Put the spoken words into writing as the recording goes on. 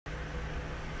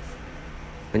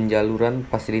Penjaluran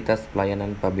fasilitas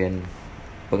pelayanan pabean.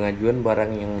 Pengajuan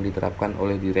barang yang diterapkan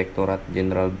oleh Direktorat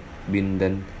Jenderal Bin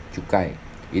dan Cukai.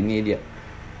 Ini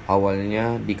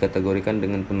awalnya dikategorikan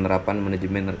dengan penerapan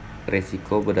manajemen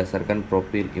resiko berdasarkan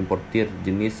profil importir,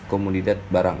 jenis, komoditas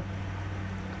barang,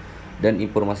 dan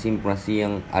informasi-informasi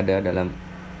yang ada dalam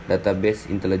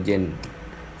database intelijen.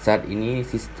 Saat ini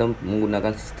sistem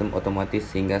menggunakan sistem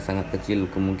otomatis sehingga sangat kecil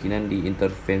kemungkinan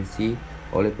diintervensi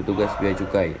oleh petugas bea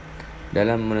cukai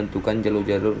dalam menentukan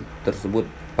jalur-jalur tersebut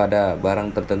pada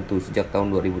barang tertentu. Sejak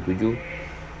tahun 2007,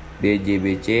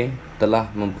 DJBC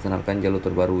telah memperkenalkan jalur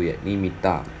terbaru, yakni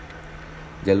MITA,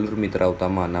 jalur mitra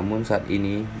utama. Namun saat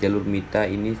ini jalur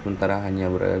MITA ini sementara hanya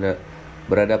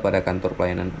berada pada kantor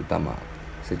pelayanan utama.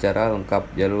 Secara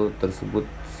lengkap jalur tersebut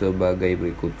sebagai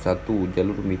berikut. 1.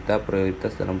 Jalur MITA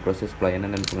prioritas dalam proses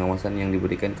pelayanan dan pengawasan yang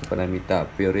diberikan kepada MITA.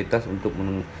 Prioritas untuk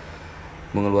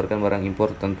mengeluarkan barang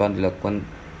impor tanpa dilakukan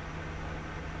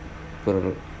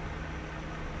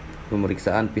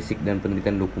pemeriksaan fisik dan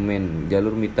penelitian dokumen.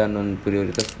 Jalur MITA non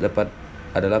prioritas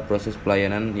adalah proses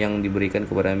pelayanan yang diberikan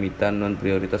kepada MITA non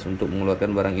prioritas untuk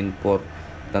mengeluarkan barang impor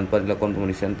tanpa dilakukan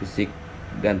pemeriksaan fisik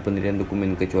dan penelitian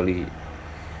dokumen, kecuali